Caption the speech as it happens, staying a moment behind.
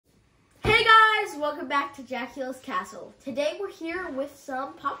welcome back to Jackie's Castle. Today we're here with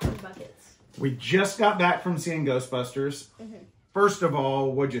some popcorn buckets. We just got back from seeing Ghostbusters. First of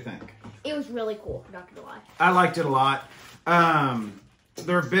all, what'd you think? It was really cool, not gonna lie. I liked it a lot.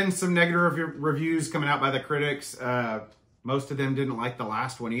 There have been some negative reviews coming out by the critics. Most of them didn't like the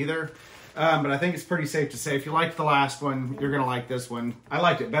last one either. But I think it's pretty safe to say if you liked the last one, you're going to like this one. I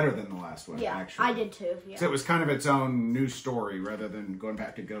liked it better than the last one, actually. I did too, So it was kind of its own new story rather than going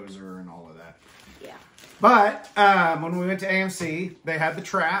back to Gozer and all of that. Yeah. But when we went to AMC, they had the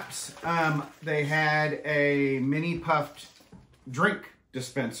traps. They had a mini puffed drink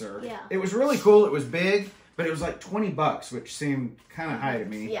dispenser. Yeah. It was really cool. It was big, but it was like $20, which seemed kind of high to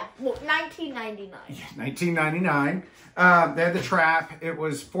me. Yeah. Well, $19.99. Yeah, $19.99. They had the trap. It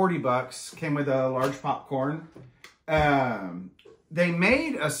was $40. Came with a large popcorn. They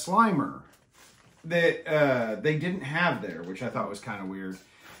made a Slimer that they didn't have there, which I thought was kind of weird.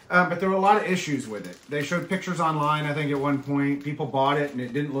 But there were a lot of issues with it. They showed pictures online, I think, at one point. People bought it, and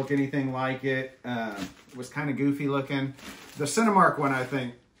it didn't look anything like it. It was kind of goofy looking. The Cinemark one, I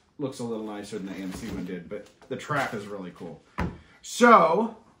think, looks a little nicer than the AMC one did, but the trap is really cool.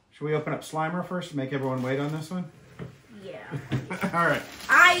 So, should we open up Slimer first to make everyone wait on this one? Yeah. All right.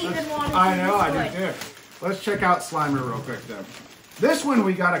 I even wanted to. I know, I do too. Let's check out Slimer real quick, though. This one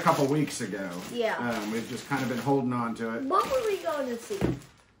we got a couple weeks ago. Yeah. We've just kind of been holding on to it. What were we going to see?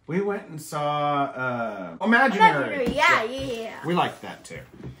 We went and saw Imaginary. Yeah. We liked that too.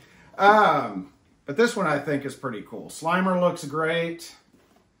 But this one I think is pretty cool. Slimer looks great.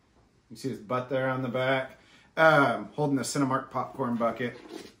 You see his butt there on the back. Holding the Cinemark popcorn bucket.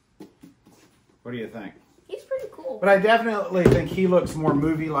 What do you think? He's pretty cool. But I definitely think he looks more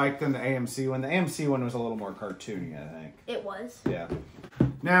movie-like than the AMC one. The AMC one was a little more cartoony, I think. It was. Yeah.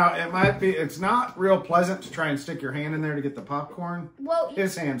 Now, it's not real pleasant to try and stick your hand in there to get the popcorn. Well,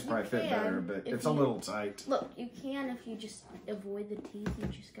 his hands probably fit better, but it's a little tight. Look, you can if you just avoid the teeth. You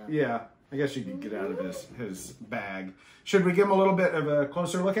just go. Yeah, I guess you could get out of his bag. Should we give him a little bit of a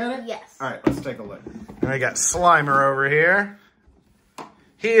closer look at it? Yes. All right, let's take a look. And we got Slimer over here.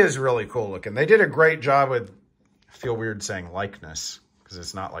 He is really cool looking. They did a great job with, I feel weird saying likeness, because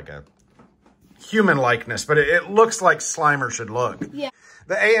it's not like a human likeness, but it looks like Slimer should look. Yeah.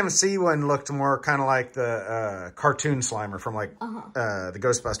 The AMC one looked more kind of like the cartoon Slimer from like the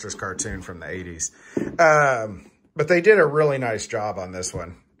Ghostbusters cartoon from the 80s. But they did a really nice job on this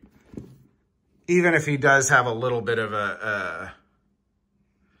one. Even if he does have a little bit of a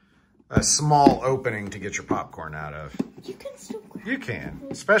small opening to get your popcorn out of. You can still grab You can,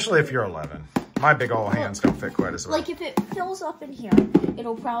 especially if you're 11. My big old hands don't fit quite as well. Like if it fills up in here,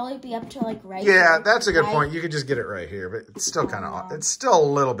 it'll probably be up to like right Yeah, here, that's a good right? point. You could just get it right here, but it's still kind of, it's still a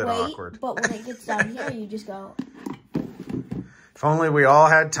little bit awkward. But when it gets down here, you just go. If only we all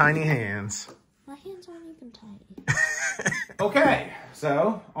had tiny hands. My hands aren't even tiny. Okay,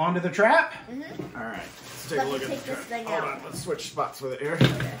 so on to the trap. All right, let's take Let a me look at take the this trap. thing Hold out. on, let's switch spots with it here.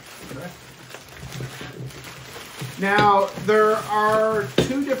 Okay. Now, there are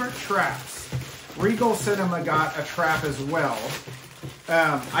two different traps. Regal Cinema got a trap as well.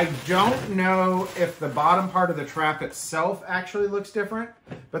 I don't know if the bottom part of the trap itself actually looks different,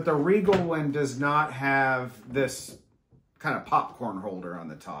 but the Regal one does not have this kind of popcorn holder on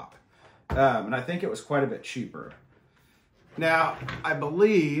the top. And I think it was quite a bit cheaper. Now, I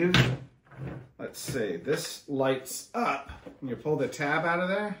believe, let's see, this lights up. Can you pull the tab out of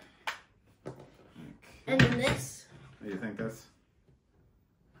there? Okay. And then this. Do you think that's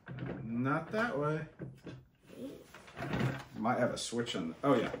not that way? Might have a switch on the,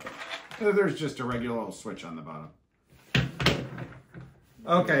 oh yeah. There's just a regular little switch on the bottom.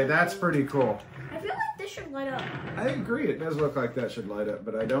 Okay, that's pretty cool. I feel like this should light up. I agree, it does look like that should light up,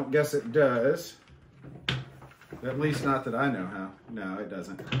 but I don't guess it does. At least not that I know how. No, it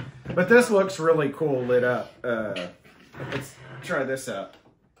doesn't. But this looks really cool lit up. Let's try this out.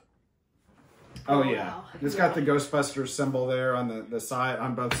 Oh yeah, wow. It's got the Ghostbusters symbol there on the side,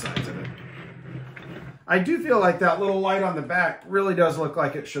 on both sides of it. I do feel like that little light on the back really does look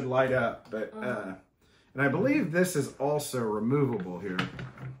like it should light up, but and I believe this is also removable here.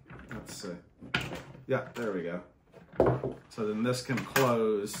 Let's see. Yeah, there we go. So then this can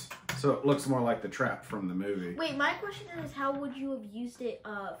close, so it looks more like the trap from the movie. Wait, my question is, how would you have used it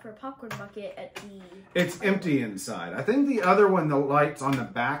for a popcorn bucket at the... It's empty inside. I think the other one, the lights on the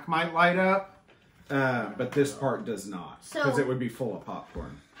back might light up, but this part does not, because it would be full of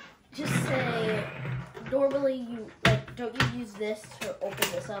popcorn. Just say, normally you, like, don't you use this to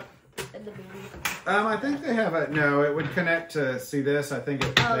open this up in the movie? I think they have a, no, it would connect to, see this? I think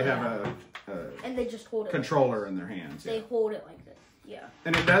they have a and they just hold it controller like in their hands. They hold it like this. Yeah.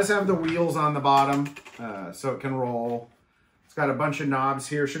 And it does have the wheels on the bottom, so it can roll. It's got a bunch of knobs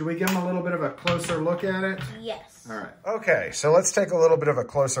here. Should we give them a little bit of a closer look at it? Yes. All right. Okay, so let's take a little bit of a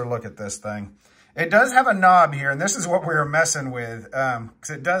closer look at this thing. It does have a knob here, and this is what we were messing with, because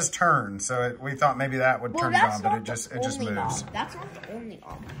it does turn. So we thought maybe that would turn it on, but it just moves. Knob. That's not the only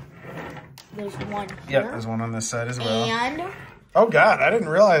knob. There's one here. Yep, there's one on this side as well. And oh God, I didn't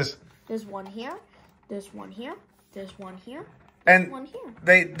realize. There's one here. There's one here. There's one here. And one here.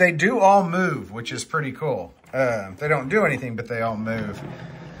 They do all move, which is pretty cool. They don't do anything, but they all move.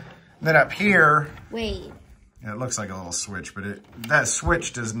 And then up here. Wait. It looks like a little switch, but that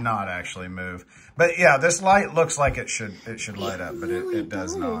switch does not actually move. But yeah, this light looks like it should light up, but it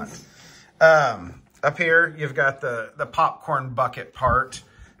does not. Up here, you've got the popcorn bucket part,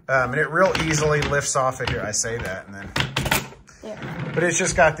 and it real easily lifts off of here. I say that, and then, there. But it's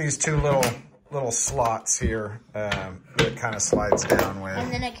just got these two little slots here that it kind of slides down with.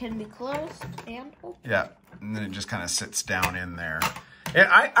 And then it can be closed and open. Yeah, and then it just kind of sits down in there. And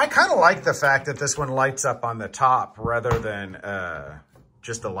I kind of like the fact that this one lights up on the top rather than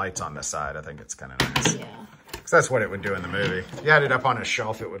just the lights on the side. I think it's kind of nice. Yeah. Because that's what it would do in the movie. If you had it up on a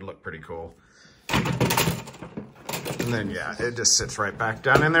shelf, it would look pretty cool. And then, yeah, it just sits right back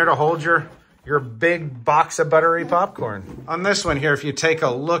down in there to hold your big box of buttery popcorn. On this one here, if you take a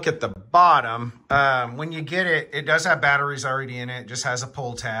look at the bottom, when you get it, it does have batteries already in it. It just has a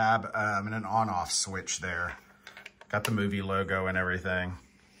pull tab and an on-off switch there. Got the movie logo and everything.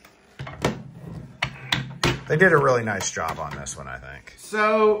 They did a really nice job on this one, I think.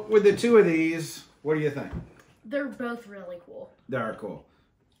 So, with the two of these, what do you think? They're both really cool. They are cool.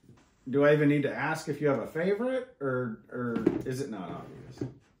 Do I even need to ask if you have a favorite, or is it not obvious?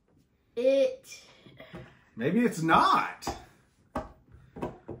 Maybe it's not.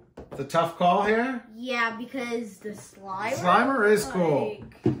 It's a tough call here. Yeah, because the Slimer. Slimer is cool.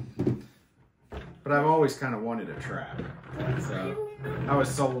 But I've always kind of wanted a trap. So I was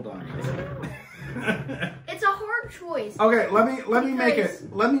sold on it. It's a hard choice. Okay, let me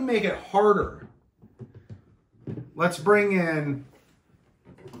make it harder. Let's bring in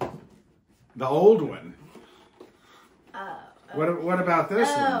the old one. What about this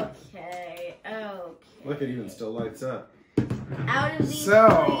one? Okay. Look, it even still lights up. Out of these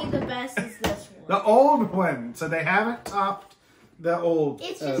three, the best is this one. The old one. So they haven't topped the old.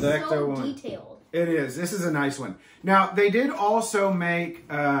 It's just the so one. detailed. It is. This is a nice one. Now, they did also make,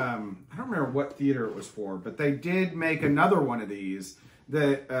 I don't remember what theater it was for, but they did make another one of these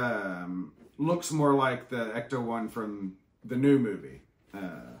that looks more like the Ecto one from the new movie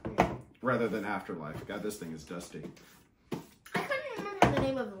rather than Afterlife. God, this thing is dusty. I couldn't remember the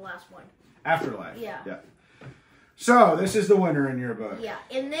name of the last one. Afterlife. Yeah. So, this is the winner in your book. Yeah,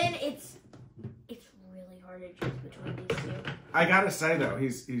 and then it's really hard to choose between these two. I gotta say though,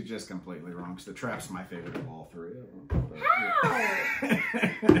 he's just completely wrong. Because the trap's my favorite of all three of them.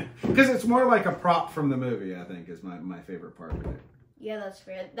 How? Because it's more like a prop from the movie. I think is my favorite part of it. Yeah, that's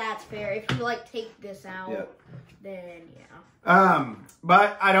fair. That's fair. If you like take this out, then yeah.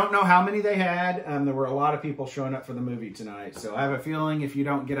 But I don't know how many they had. There were a lot of people showing up for the movie tonight, so I have a feeling if you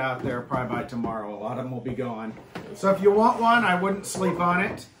don't get out there, probably by tomorrow, a lot of them will be gone. So if you want one, I wouldn't sleep on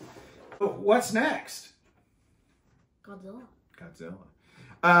it. What's next? Godzilla.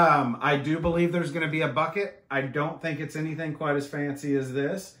 I do believe there's going to be a bucket. I don't think it's anything quite as fancy as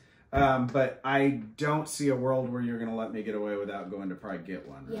this. But I don't see a world where you're going to let me get away without going to probably get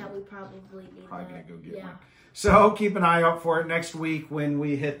one. Right? Yeah, we probably need probably going to go get one. Yeah. So keep an eye out for it next week when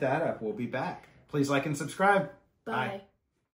we hit that up. We'll be back. Please like and subscribe. Bye.